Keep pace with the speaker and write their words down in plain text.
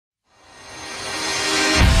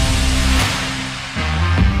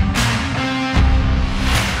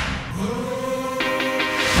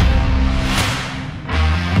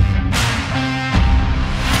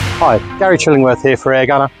Gary Chillingworth here for Air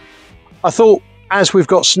Gunner. I thought as we've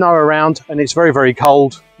got snow around and it's very, very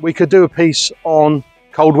cold, we could do a piece on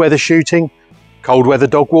cold weather shooting, cold weather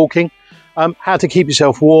dog walking, how to keep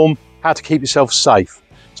yourself warm, how to keep yourself safe.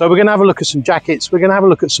 So we're going to have a look at some jackets, we're going to have a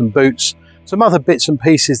look at some boots, some other bits and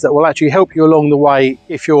pieces that will actually help you along the way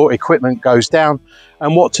if your equipment goes down,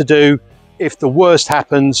 and what to do if the worst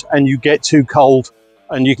happens and you get too cold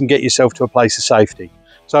and you can get yourself to a place of safety.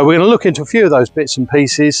 So we're going to look into a few of those bits and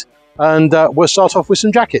pieces, and we'll start off with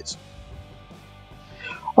some jackets.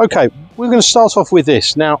 Okay, we're going to start off with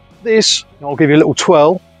this. Now this, I'll give you a little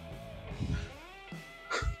twirl.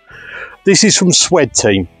 This is from Swed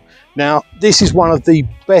Team. Now this is one of the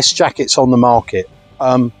best jackets on the market.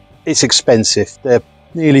 It's expensive, they're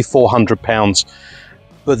nearly £400,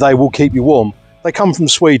 but they will keep you warm. They come from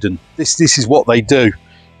Sweden. This is what they do.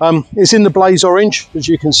 It's in the blaze orange, as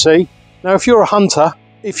you can see. Now if you're a hunter,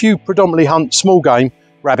 if you predominantly hunt small game,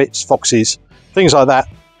 rabbits, foxes, things like that,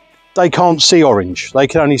 they can't see orange. They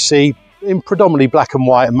can only see in predominantly black and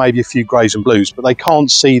white and maybe a few greys and blues, but they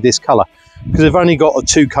can't see this colour because they've only got a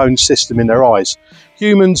two-cone system in their eyes.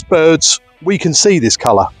 Humans, birds, we can see this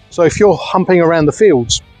colour. So if you're humping around the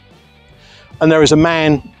fields and there is a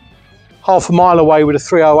man half a mile away with a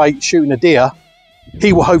 308 shooting a deer,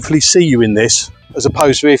 he will hopefully see you in this, as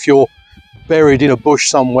opposed to if you're buried in a bush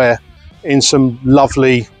somewhere in some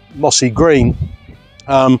lovely mossy green.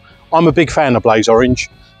 I'm a big fan of blaze orange.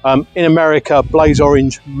 In America, blaze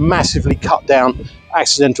orange massively cut down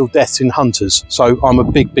accidental deaths in hunters, so I'm a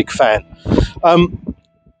big fan.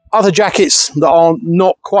 Other jackets that are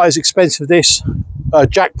not quite as expensive as this,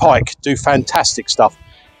 Jack Pike do fantastic stuff.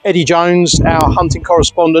 Eddie Jones, our hunting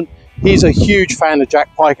correspondent, he's a huge fan of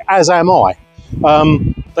Jack Pike, as am I.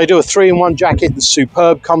 They do a 3-in-1 jacket that's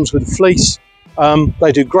superb, comes with a fleece.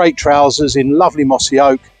 They do great trousers in lovely mossy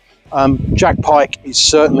oak. Jack Pike is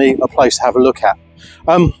certainly a place to have a look at.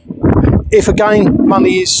 If again,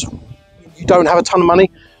 money is, you don't have a ton of money,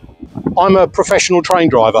 I'm a professional train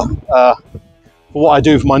driver for what I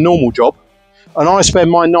do for my normal job, and I spend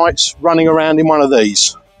my nights running around in one of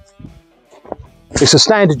these. It's a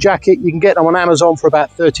standard jacket, you can get them on Amazon for about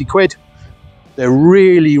 30 quid. They're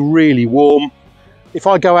really warm. If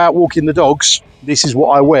I go out walking the dogs, this is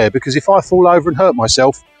what I wear, because if I fall over and hurt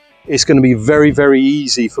myself, it's going to be very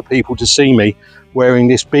easy for people to see me wearing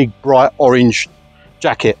this big bright orange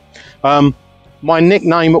jacket. My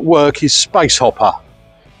nickname at work is Space Hopper.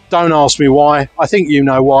 Don't ask me why. I think you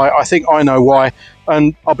know why. I think I know why.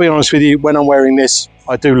 And I'll be honest with you, when I'm wearing this,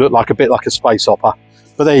 I do look like a bit like a space hopper.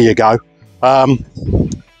 But there you go.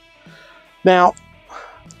 Now,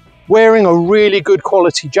 wearing a really good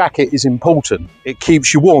quality jacket is important. It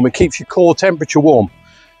keeps you warm. It keeps your core temperature warm.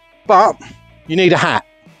 But you need a hat.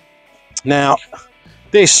 Now,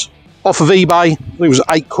 this off of eBay, I think it was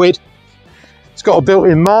 8 quid. It's got a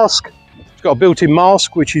built-in mask. It's got a built-in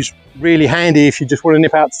mask, which is really handy if you just want to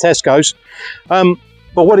nip out to Tesco's.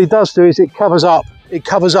 But what it does do is it covers up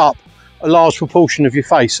a large proportion of your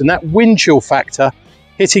face, and that wind chill factor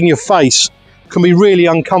hitting your face can be really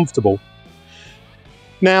uncomfortable.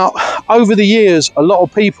 Now, over the years, a lot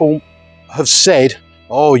of people have said,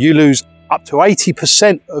 oh, you lose up to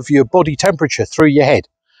 80% of your body temperature through your head.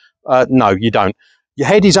 No, you don't. Your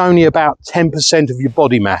head is only about 10% of your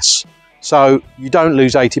body mass, so you don't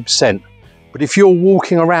lose 80%. But if you're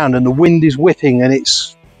walking around and the wind is whipping and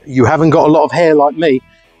you haven't got a lot of hair like me,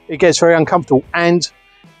 it gets very uncomfortable. And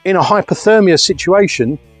in a hypothermia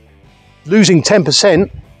situation, losing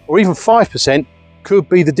 10% or even 5% could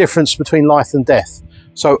be the difference between life and death.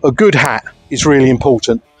 So a good hat is really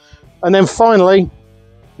important. And then finally,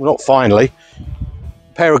 well, not finally,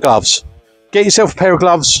 a pair of gloves. Get yourself a pair of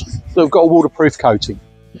gloves that have got a waterproof coating.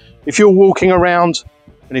 If you're walking around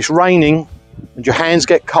and it's raining and your hands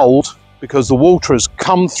get cold because the water has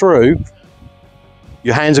come through,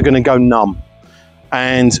 your hands are going to go numb.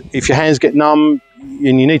 And if your hands get numb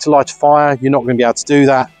and you need to light a fire, you're not going to be able to do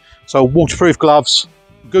that. So waterproof gloves,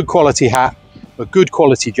 good quality hat, a good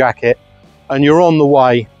quality jacket, and you're on the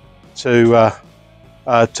way to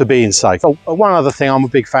being safe. Oh, one other thing I'm a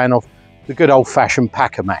big fan of, the good old-fashioned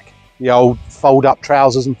pack-a-mac. The old fold-up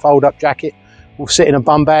trousers and fold-up jacket will sit in a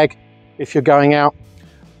bum bag if you're going out.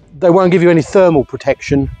 They won't give you any thermal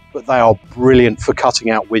protection, but they are brilliant for cutting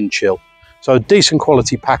out wind chill. So a decent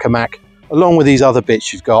quality pack-a-mac, along with these other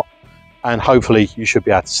bits you've got, and hopefully you should be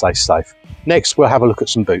able to stay safe. Next, we'll have a look at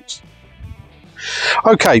some boots.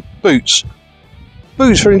 Okay, boots.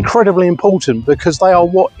 Boots are incredibly important because they are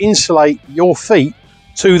what insulate your feet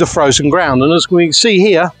to the frozen ground. And as we can see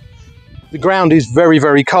here, the ground is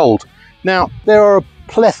very cold. Now, there are a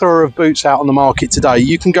plethora of boots out on the market today.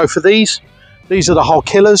 You can go for these. These are the Hull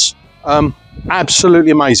Killers.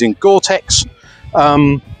 Absolutely amazing. Gore-Tex,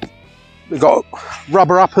 we've got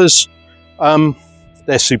rubber uppers,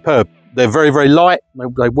 they're superb. They're very, very light,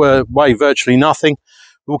 they weigh virtually nothing.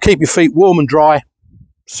 Will keep your feet warm and dry,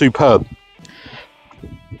 superb.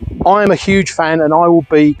 I am a huge fan, and I will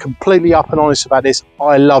be completely up and honest about this.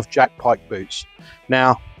 I love Jack Pike boots.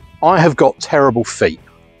 Now, I have got terrible feet.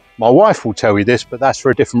 My wife will tell you this, but that's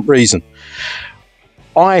for a different reason.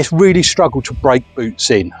 I really struggle to break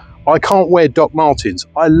boots in. I can't wear Doc Martens.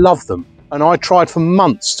 I love them, and I tried for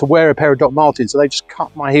months to wear a pair of Doc Martens, and they just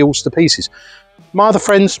cut my heels to pieces. My other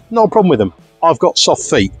friends, no problem with them. I've got soft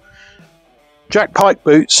feet. Jack Pike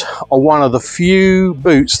boots are one of the few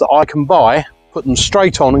boots that I can buy, put them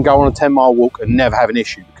straight on and go on a 10-mile walk and never have an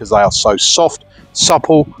issue, because they are so soft,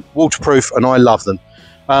 supple, waterproof, and I love them.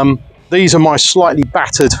 These are my slightly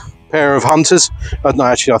battered pair of Hunters. No,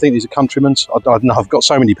 actually, I think these are Countrymen's. I don't know, I've got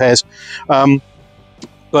so many pairs.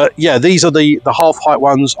 But yeah, these are the half height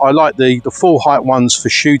ones. I like the full height ones for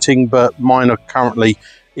shooting, but mine are currently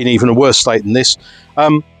in even a worse state than this.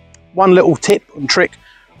 One little tip and trick.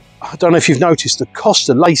 I don't know if you've noticed, the cost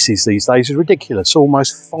of laces these days is ridiculous,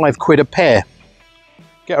 almost £5 a pair.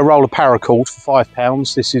 Get a roll of paracord for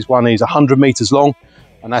 £5. This is one, is 100 metres long,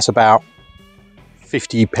 and that's about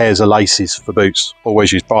 50 pairs of laces for boots. I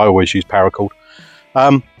always use paracord.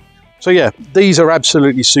 So yeah, these are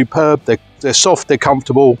absolutely superb. They're soft, they're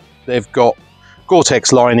comfortable, they've got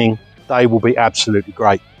Gore-Tex lining. They will be absolutely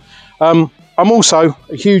great. I'm also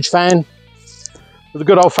a huge fan of the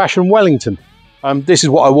good old-fashioned Wellington. This is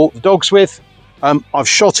what I walk the dogs with. I've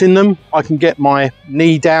shot in them. I can get my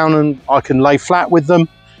knee down and I can lay flat with them.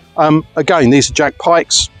 Again, these are Jack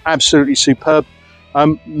Pikes, absolutely superb.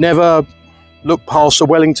 Never look past a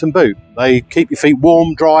Wellington boot. They keep your feet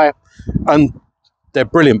warm, dry, and they're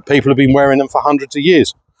brilliant. People have been wearing them for hundreds of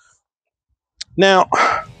years. Now,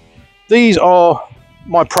 these are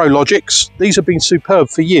my Pro Logics. These have been superb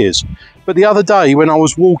for years. But the other day, when I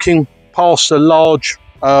was walking past a large,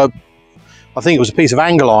 I think it was a piece of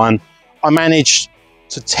angle iron, I managed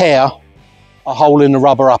to tear a hole in the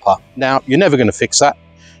rubber upper. Now, you're never going to fix that.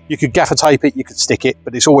 You could gaffer tape it, you could stick it,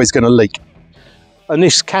 but it's always going to leak. And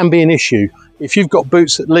this can be an issue. If you've got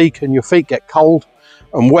boots that leak and your feet get cold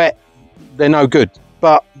and wet, they're no good.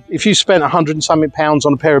 But if you spent £100 and something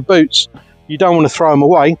on a pair of boots, you don't want to throw them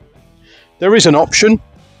away. There is an option,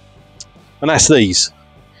 and that's these.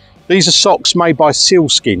 These are socks made by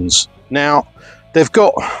sealskins. Now, they've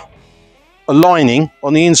got a lining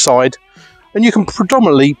on the inside, and you can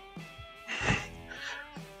predominantly,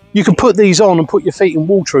 you can put these on and put your feet in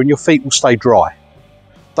water and your feet will stay dry.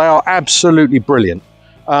 They are absolutely brilliant.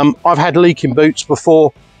 I've had leaking boots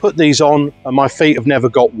before, put these on and my feet have never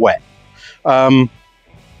got wet.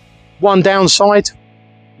 One downside,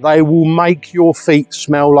 they will make your feet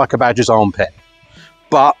smell like a badger's armpit.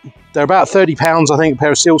 But they're about £30, I think a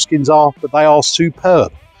pair of sealskins are, but they are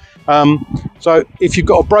superb. So if you've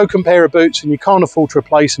got a broken pair of boots and you can't afford to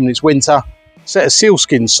replace them and it's winter, set of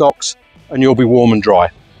sealskin socks and you'll be warm and dry.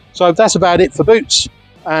 So that's about it for boots.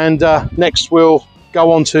 And next we'll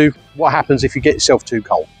go on to what happens if you get yourself too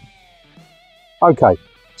cold. Okay,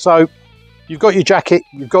 so you've got your jacket,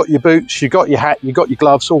 you've got your boots, you've got your hat, you've got your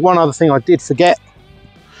gloves. So one other thing I did forget,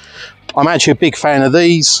 I'm actually a big fan of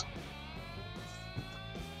these.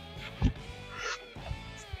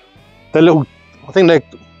 They're little, I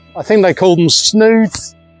think they call them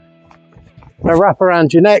snoods. They wrap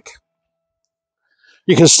around your neck.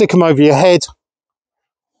 You can stick them over your head.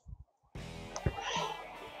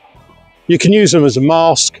 You can use them as a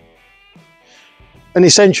mask. And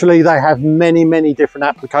essentially they have many, many different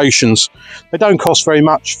applications. They don't cost very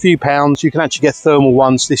much, a few pounds. You can actually get thermal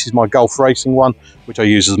ones. This is my golf racing one, which I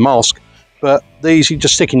use as a mask. But these you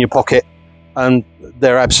just stick in your pocket and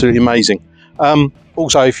they're absolutely amazing.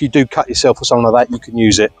 Also, if you do cut yourself or something like that, you can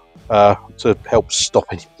use it to help stop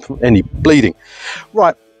any bleeding.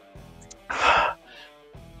 Right,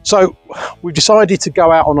 so we've decided to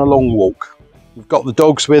go out on a long walk. We've got the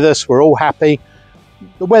dogs with us, we're all happy.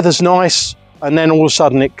 The weather's nice, and then all of a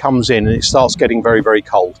sudden it comes in and it starts getting very, very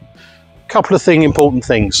cold. A couple of important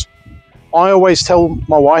things. I always tell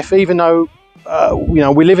my wife, even though you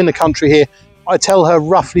know, we live in the country here, I tell her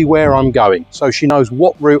roughly where I'm going, so she knows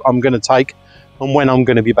what route I'm going to take and when I'm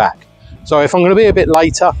going to be back. So if I'm going to be a bit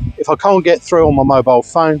later, if I can't get through on my mobile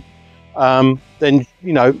phone, then,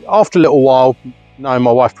 you know, after a little while, knowing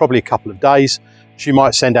my wife, probably a couple of days, she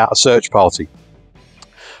might send out a search party.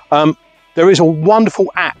 There is a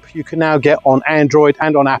wonderful app you can now get on Android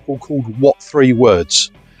and on Apple called What 3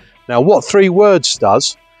 Words. Now, What 3 Words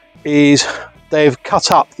does is they've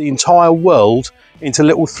cut up the entire world into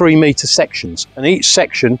little 3-meter sections, and each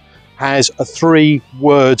section has a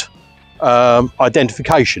 3-word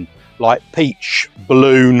identification, like peach,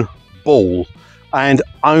 balloon, ball, and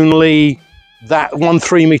only that 1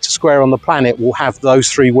 3 metre square on the planet will have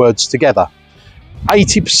those 3 words together.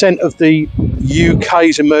 80% of the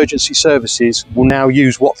UK's emergency services will now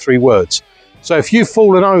use what 3 words. So if you've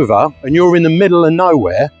fallen over and you're in the middle of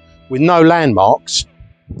nowhere with no landmarks,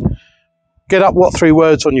 get up what 3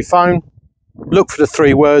 words on your phone, look for the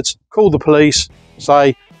 3 words, call the police,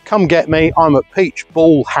 say, come get me, I'm at Peach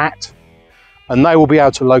Ball Hat, and they will be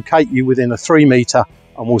able to locate you within a 3 metre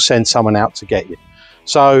and will send someone out to get you.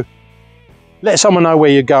 So let someone know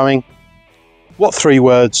where you're going, what 3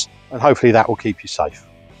 words, and hopefully that will keep you safe.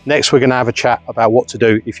 Next, we're going to have a chat about what to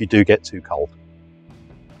do if you do get too cold.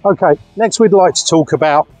 Okay, next we'd like to talk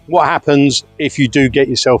about what happens if you do get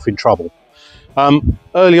yourself in trouble.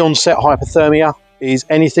 Early onset hypothermia is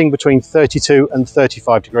anything between 32 and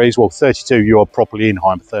 35 degrees. Well, 32, you're properly in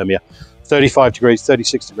hypothermia. 35 degrees,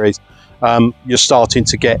 36 degrees, you're starting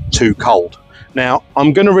to get too cold. Now,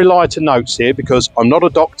 I'm going to rely to notes here because I'm not a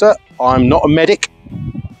doctor, I'm not a medic.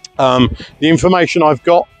 The information I've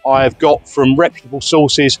got from reputable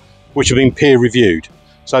sources which have been peer reviewed.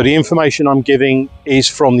 So the information I'm giving is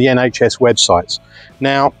from the NHS websites.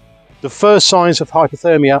 Now, the first signs of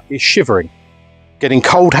hypothermia is shivering, getting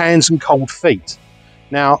cold hands and cold feet.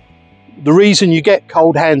 Now, the reason you get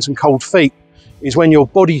cold hands and cold feet is when your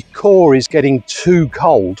body core is getting too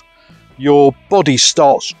cold, your body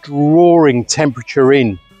starts drawing temperature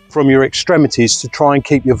in from your extremities to try and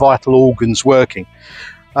keep your vital organs working.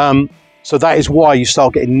 So that is why you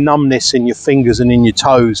start getting numbness in your fingers and in your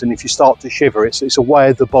toes, and if you start to shiver, it's a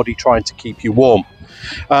way of the body trying to keep you warm.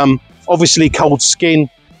 Obviously cold skin,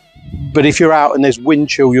 but if you're out and there's wind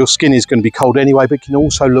chill, your skin is going to be cold anyway, but it can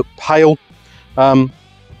also look pale.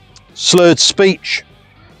 Slurred speech,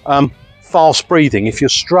 fast breathing. If you're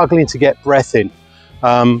struggling to get breath in,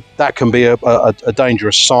 that can be a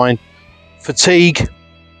dangerous sign. Fatigue,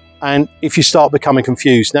 and if you start becoming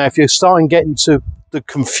confused. Now, if you're starting getting to the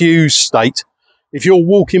confused state, if you're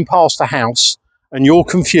walking past a house and you're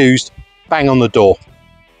confused, bang on the door.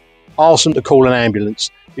 Ask them to call an ambulance.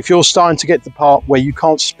 If you're starting to get to the part where you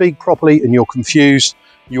can't speak properly and you're confused,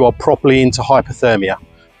 you are properly into hypothermia.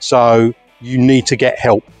 So you need to get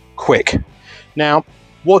help quick. Now,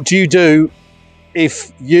 what do you do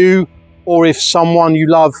if you or if someone you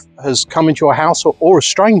love has come into your house, or a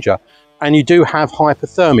stranger, and you do have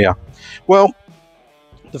hypothermia? Well,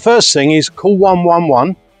 the first thing is call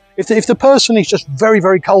 111. If the person is just very,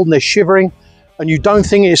 very cold and they're shivering and you don't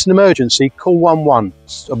think it's an emergency, call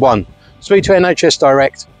 111. Speak to NHS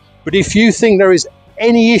Direct. But if you think there is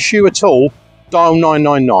any issue at all, dial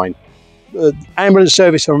 999. Ambulance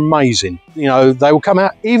service are amazing. You know, they will come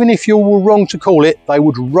out. Even if you were wrong to call it, they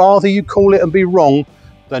would rather you call it and be wrong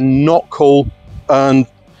than not call and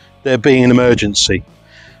there being an emergency.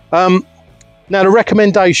 Now, the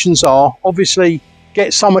recommendations are obviously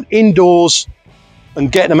get someone indoors and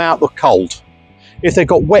get them out the cold. If they've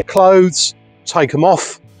got wet clothes, take them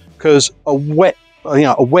off, because a wet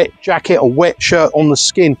jacket, a wet shirt on the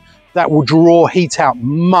skin, that will draw heat out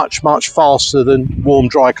much, much faster than warm,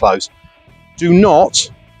 dry clothes. Do not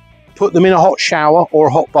put them in a hot shower or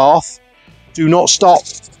a hot bath. Do not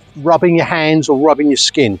start rubbing your hands or rubbing your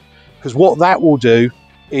skin, because what that will do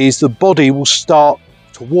is the body will start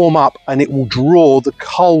to warm up and it will draw the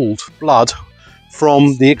cold blood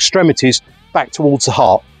from the extremities back towards the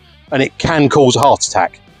heart, and it can cause a heart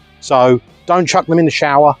attack. So don't chuck them in the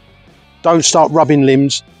shower. Don't start rubbing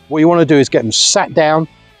limbs. What you want to do is get them sat down,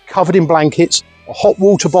 covered in blankets, a hot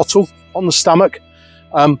water bottle on the stomach.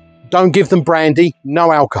 Don't give them brandy,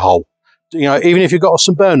 no alcohol. You know, even if you've got a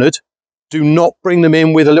St Bernard, do not bring them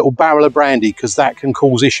in with a little barrel of brandy, because that can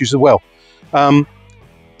cause issues as well.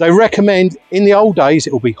 They recommend, in the old days,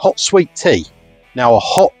 it will be hot sweet tea. Now, a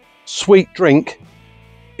hot sweet drink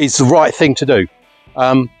is the right thing to do.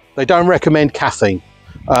 They don't recommend caffeine.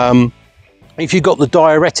 If you've got the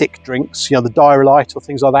diuretic drinks, you know, the Diarylite or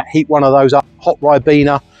things like that, heat one of those up, hot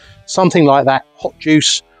Ribena, something like that, hot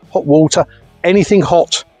juice, hot water, anything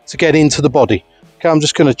hot to get into the body. Okay, I'm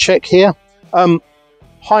just going to check here.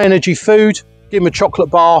 High energy food, give them a chocolate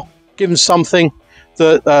bar, give them something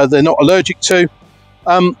that they're not allergic to,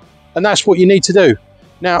 and that's what you need to do.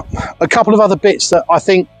 Now, a couple of other bits that I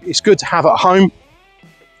think it's good to have at home.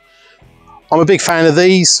 I'm a big fan of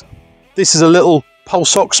these. This is a little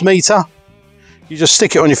pulse oximeter. You just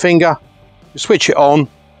stick it on your finger, you switch it on,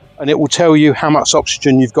 and it will tell you how much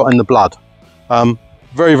oxygen you've got in the blood.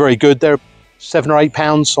 Very, very good. They're £7 or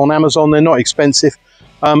 £8 on Amazon. They're not expensive.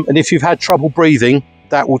 And if you've had trouble breathing,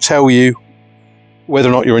 that will tell you whether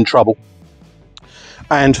or not you're in trouble.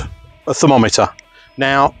 And a thermometer.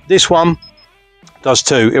 Now this one does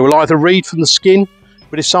two. It will either read from the skin,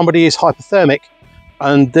 but if somebody is hypothermic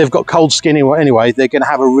and they've got cold skin anyway, they're going to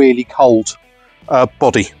have a really cold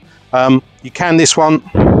body. You can this one,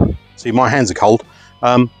 see my hands are cold,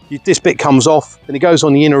 this bit comes off and it goes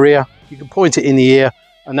on the inner ear. You can point it in the ear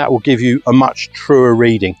and that will give you a much truer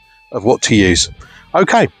reading of what to use.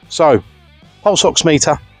 Okay, so pulse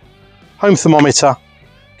oximeter, home thermometer,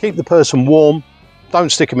 keep the person warm,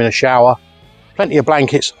 don't stick them in a shower, plenty of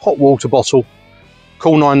blankets, hot water bottle,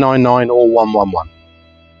 call 999 or 111.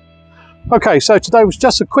 Okay, so today was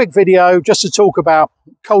just a quick video just to talk about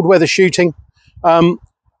cold weather shooting.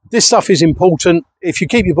 This stuff is important. If you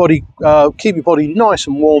keep your body nice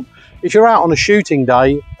and warm, if you're out on a shooting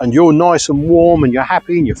day and you're nice and warm and you're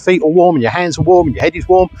happy and your feet are warm and your hands are warm and your head is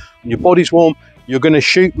warm and your body's warm, you're going to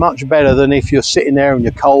shoot much better than if you're sitting there and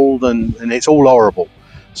you're cold and it's all horrible.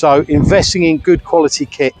 So investing in good quality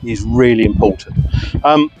kit is really important.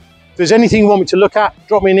 If there's anything you want me to look at,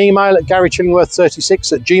 drop me an email at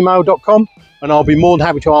garychillingworth36@gmail.com and I'll be more than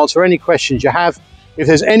happy to answer any questions you have. If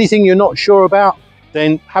there's anything you're not sure about,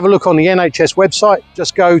 then have a look on the NHS website.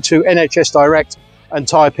 Just go to NHS Direct and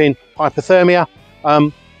type in hypothermia.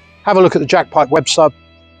 Have a look at the Jackpipe website.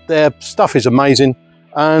 Their stuff is amazing.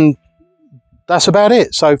 And that's about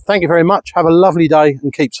it. So thank you very much. Have a lovely day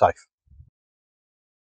and keep safe.